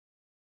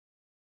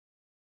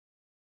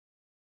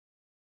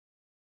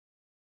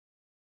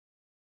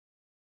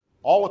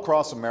All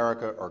across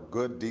America are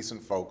good,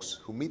 decent folks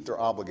who meet their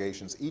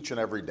obligations each and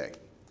every day.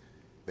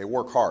 They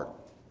work hard.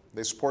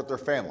 They support their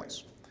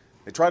families.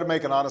 They try to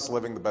make an honest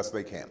living the best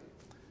they can.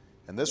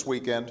 And this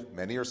weekend,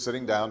 many are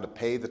sitting down to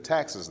pay the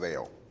taxes they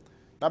owe.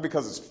 Not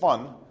because it's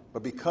fun,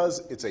 but because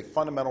it's a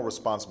fundamental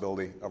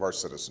responsibility of our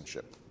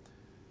citizenship.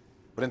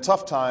 But in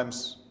tough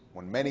times,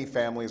 when many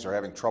families are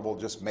having trouble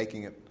just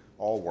making it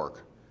all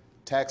work,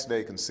 tax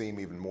day can seem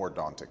even more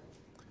daunting.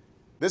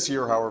 This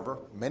year, however,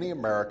 many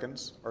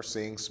Americans are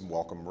seeing some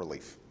welcome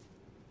relief.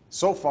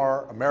 So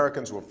far,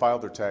 Americans who have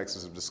filed their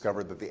taxes have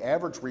discovered that the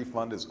average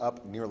refund is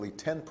up nearly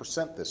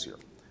 10% this year,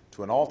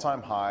 to an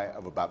all-time high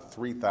of about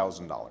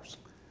 $3,000.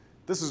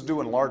 This is due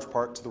in large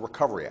part to the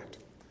Recovery Act.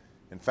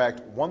 In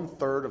fact,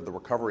 1/3 of the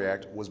Recovery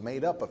Act was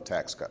made up of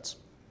tax cuts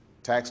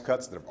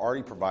that have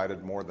already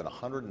provided more than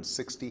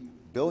 $160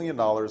 billion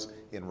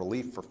in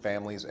relief for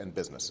families and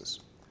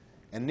businesses.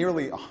 And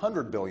nearly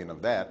 $100 billion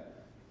of that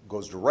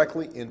goes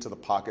directly into the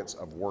pockets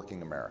of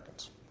working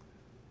Americans.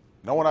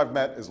 No one I've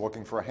met is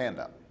looking for a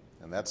handout,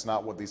 and that's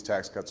not what these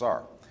tax cuts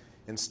are.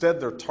 Instead,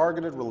 they're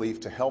targeted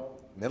relief to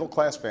help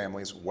middle-class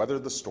families weather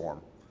the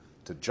storm,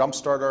 to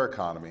jumpstart our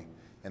economy,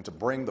 and to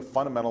bring the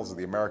fundamentals of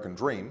the American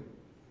dream,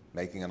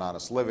 making an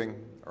honest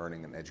living,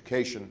 earning an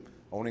education,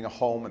 owning a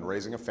home, and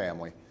raising a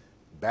family,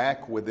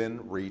 back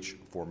within reach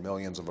for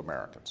millions of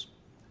Americans.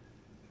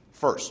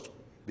 First,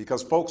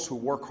 because folks who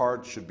work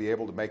hard should be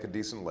able to make a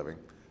decent living,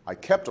 I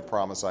kept a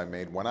promise I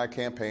made when I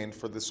campaigned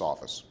for this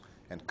office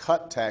and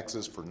cut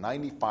taxes for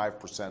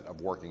 95% of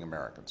working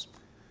Americans.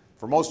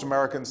 For most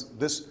Americans,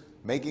 this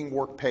Making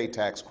Work Pay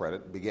tax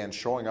credit began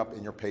showing up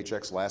in your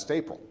paychecks last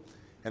April,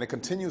 and it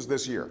continues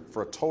this year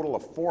for a total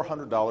of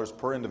 $400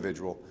 per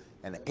individual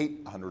and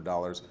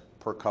 $800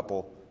 per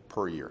couple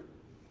per year.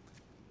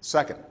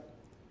 Second,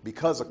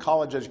 because a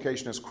college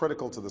education is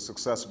critical to the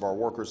success of our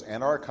workers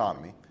and our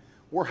economy,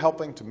 we're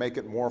helping to make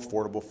it more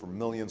affordable for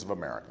millions of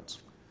Americans.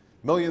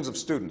 Millions of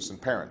students and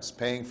parents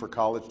paying for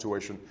college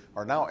tuition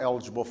are now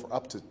eligible for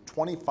up to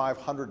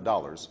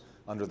 $2,500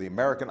 under the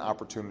American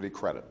Opportunity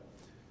Credit.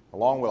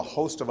 Along with a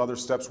host of other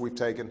steps we've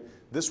taken,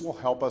 this will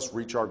help us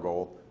reach our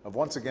goal of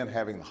once again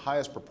having the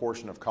highest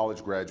proportion of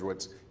college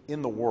graduates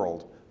in the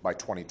world by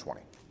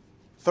 2020.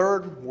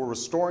 Third, we're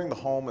restoring the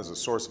home as a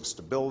source of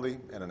stability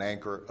and an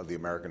anchor of the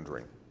American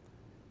dream.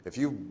 If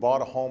you've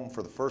bought a home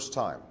for the first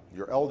time,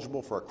 you're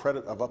eligible for a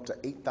credit of up to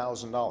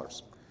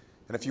 $8,000.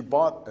 And if you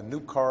bought a new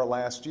car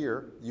last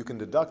year, you can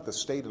deduct the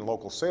state and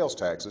local sales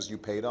taxes you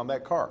paid on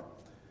that car.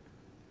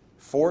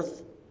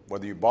 Fourth,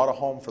 whether you bought a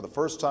home for the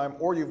first time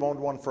or you've owned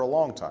one for a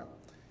long time,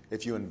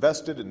 if you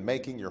invested in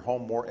making your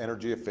home more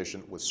energy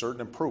efficient with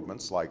certain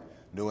improvements like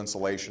new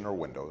insulation or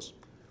windows,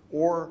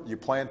 or you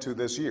plan to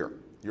this year,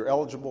 you're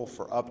eligible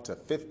for up to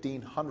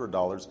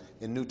 $1,500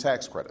 in new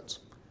tax credits.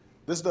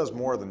 This does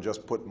more than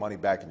just put money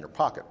back in your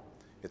pocket.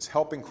 It's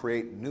helping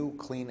create new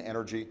clean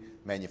energy,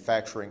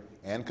 manufacturing,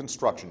 and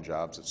construction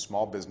jobs at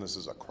small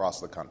businesses across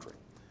the country.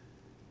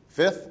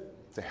 Fifth,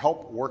 to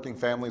help working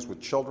families with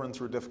children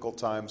through difficult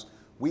times,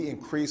 we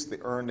increased the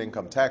Earned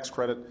Income Tax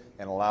Credit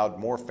and allowed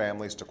more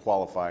families to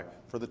qualify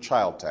for the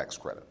Child Tax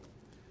Credit.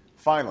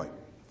 Finally,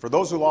 for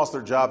those who lost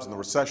their jobs in the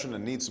recession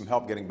and need some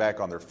help getting back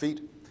on their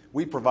feet,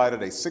 we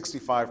provided a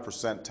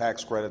 65%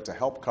 tax credit to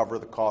help cover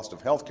the cost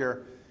of health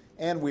care,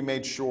 and we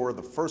made sure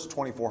the first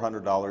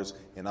 $2,400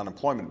 in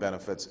unemployment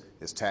benefits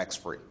is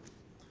tax-free.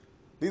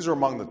 These are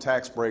among the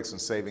tax breaks and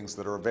savings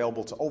that are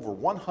available to over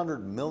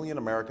 100 million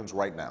Americans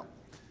right now.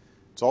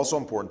 It's also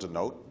important to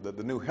note that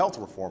the new health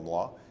reform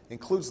law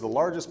includes the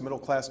largest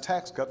middle-class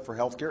tax cut for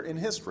health care in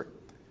history.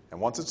 And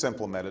once it's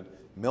implemented,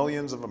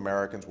 millions of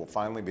Americans will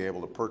finally be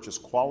able to purchase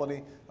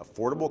quality,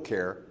 affordable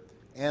care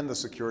and the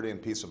security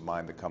and peace of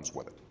mind that comes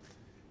with it.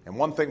 And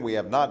one thing we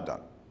have not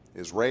done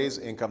is raise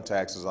income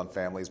taxes on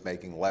families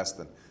making less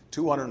than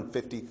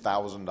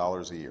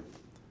 $250,000 a year.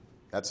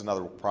 That's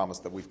another promise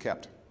that we've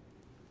kept.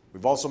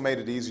 We've also made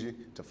it easy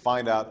to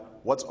find out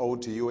what's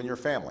owed to you and your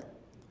family.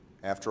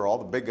 After all,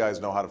 the big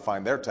guys know how to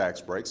find their tax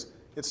breaks.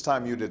 It's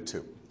time you did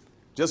too.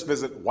 Just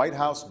visit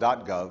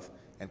whitehouse.gov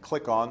and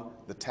click on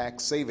the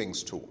Tax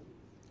Savings tool.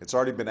 It's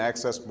already been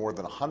accessed more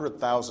than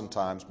 100,000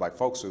 times by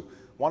folks who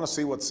want to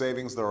see what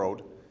savings they're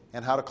owed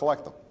and how to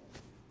collect them.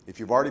 If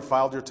you've already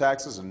filed your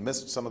taxes and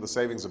missed some of the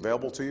savings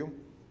available to you,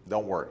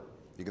 don't worry.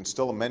 You can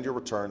still amend your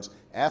returns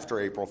after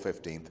April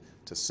 15th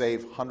to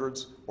save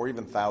hundreds or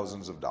even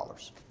thousands of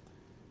dollars.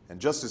 And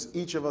just as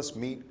each of us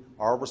meet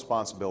our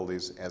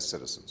responsibilities as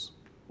citizens,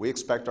 we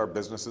expect our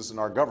businesses and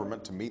our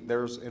government to meet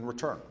theirs in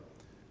return.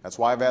 That's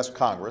why I've asked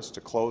Congress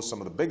to close some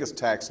of the biggest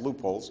tax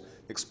loopholes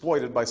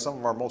exploited by some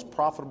of our most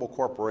profitable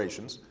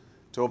corporations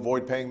to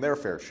avoid paying their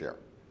fair share,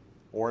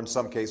 or in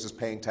some cases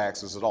paying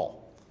taxes at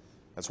all.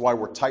 That's why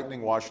we're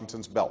tightening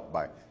Washington's belt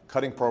by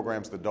cutting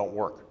programs that don't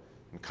work,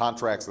 and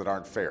contracts that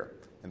aren't fair,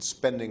 and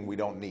spending we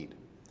don't need.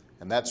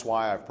 And that's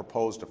why I've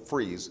proposed a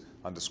freeze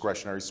on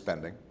discretionary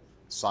spending,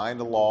 signed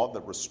a law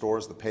that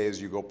restores the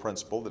pay-as-you-go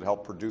principle that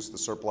helped produce the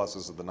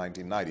surpluses of the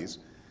 1990s,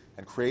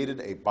 and created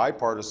a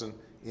bipartisan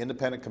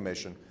independent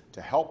commission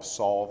to help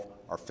solve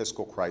our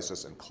fiscal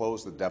crisis and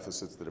close the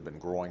deficits that have been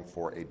growing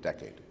for a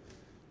decade,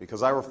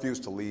 because I refuse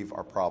to leave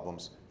our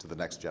problems to the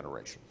next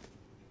generation.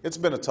 It's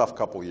been a tough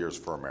couple years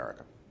for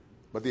America,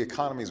 but the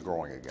economy is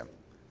growing again.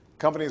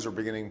 Companies are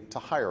beginning to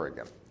hire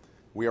again.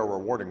 We are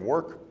rewarding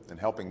work and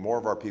helping more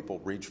of our people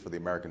reach for the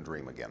American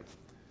dream again.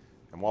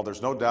 And while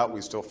there's no doubt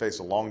we still face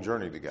a long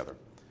journey together,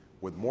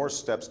 with more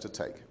steps to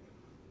take,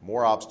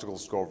 more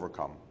obstacles to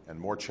overcome, and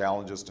more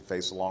challenges to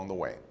face along the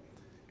way,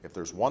 if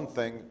there's one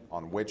thing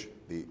on which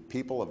the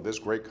people of this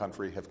great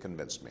country have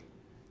convinced me,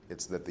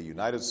 it's that the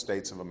United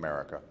States of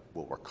America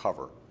will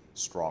recover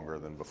stronger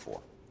than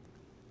before.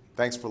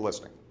 Thanks for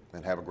listening,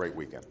 and have a great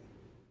weekend.